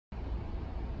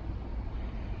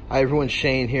Hi everyone,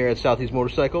 Shane here at Southeast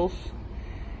Motorcycles,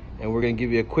 and we're going to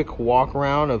give you a quick walk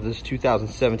around of this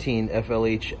 2017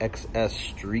 FLHXS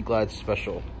Street Glide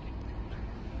Special.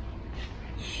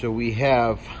 So we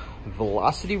have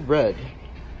Velocity Red,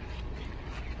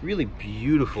 really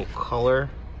beautiful color.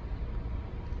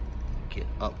 Get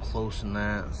up close in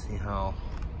that, see how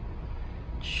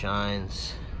it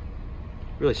shines.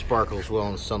 Really sparkles well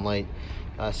in the sunlight.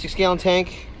 6-gallon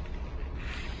tank.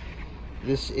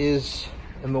 This is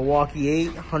a Milwaukee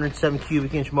 8, 107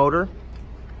 cubic inch motor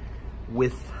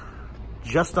with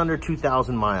just under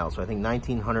 2,000 miles. So I think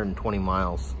 1,920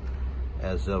 miles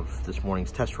as of this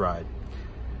morning's test ride.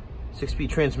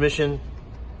 6-speed transmission.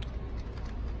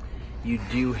 You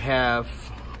do have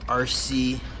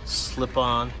RC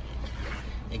slip-on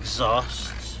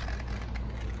exhausts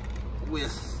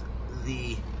with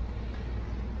the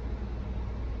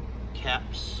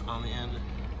caps on the end,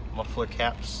 muffler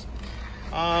caps.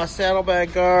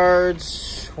 Saddlebag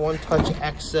guards, one-touch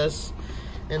access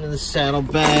into the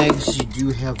saddlebags. You do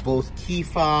have both key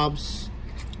fobs.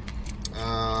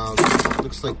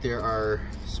 Looks like there are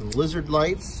some lizard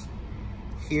lights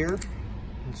here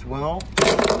as well.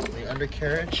 The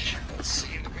undercarriage. Let's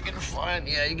see if we can find.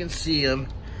 Yeah, you can see them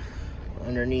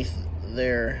underneath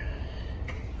there.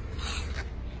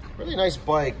 Really nice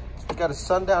bike. It's got a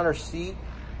sundowner seat.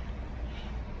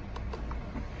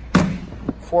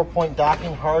 4-point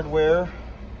docking hardware,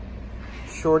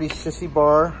 shorty sissy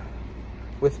bar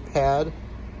with pad,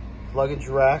 luggage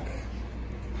rack,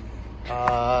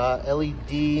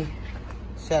 LED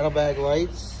saddlebag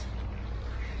lights.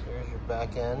 So there's your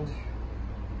back end.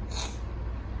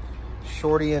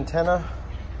 Shorty antenna.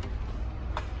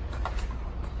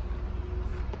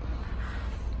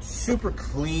 Super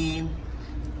clean,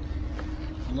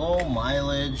 low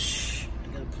mileage.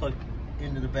 You gotta plug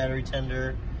into the battery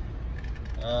tender.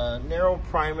 Narrow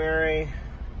primary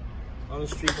on the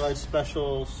Street Glide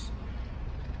Specials,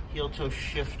 heel toe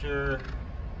shifter,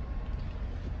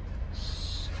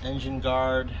 engine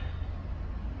guard,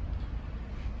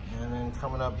 and then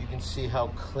coming up you can see how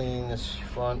clean this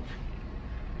front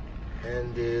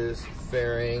end is.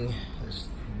 Fairing is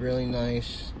really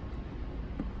nice.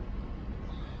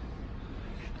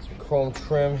 Some chrome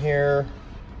trim here,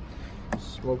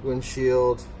 smoke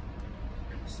windshield,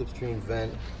 slipstream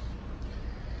vent.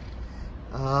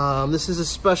 This is a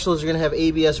special. You're gonna have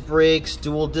ABS brakes,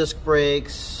 dual disc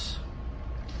brakes.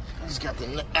 It's got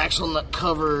the axle nut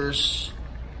covers.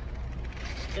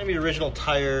 It's gonna be original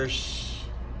tires.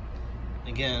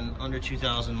 Again, under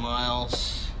 2,000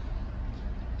 miles.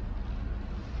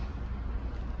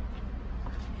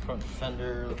 Front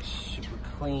fender looks super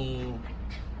clean.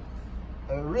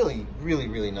 A really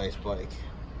nice bike.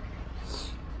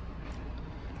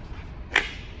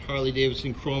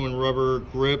 Harley-Davidson chrome and rubber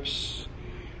grips.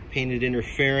 Painted inner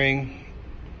fairing,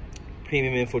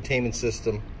 premium infotainment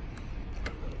system.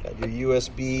 Got your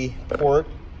USB port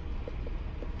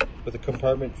with a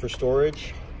compartment for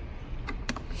storage.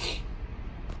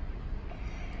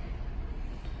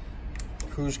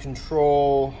 Cruise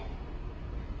control,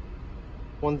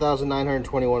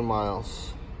 1,921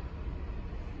 miles.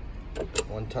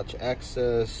 One-touch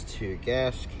access to your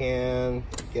gas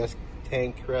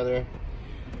tank rather.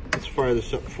 Let's fire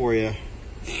this up for you.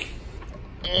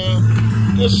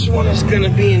 This one is going to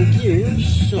be in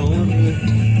gears, so let me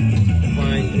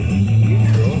find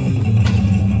neutral.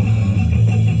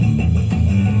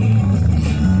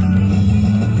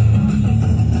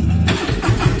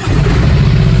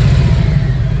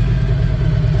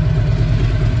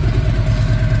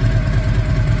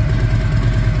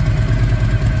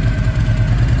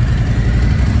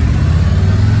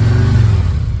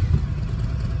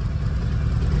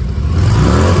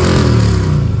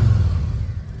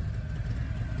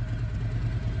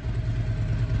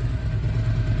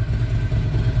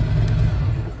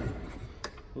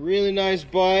 Really nice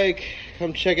bike.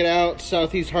 Come check it out,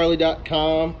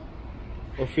 southeastharley.com,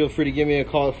 or feel free to give me a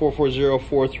call at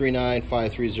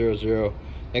 440-439-5300.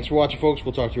 Thanks for watching, folks.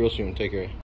 We'll talk to you real soon. Take care.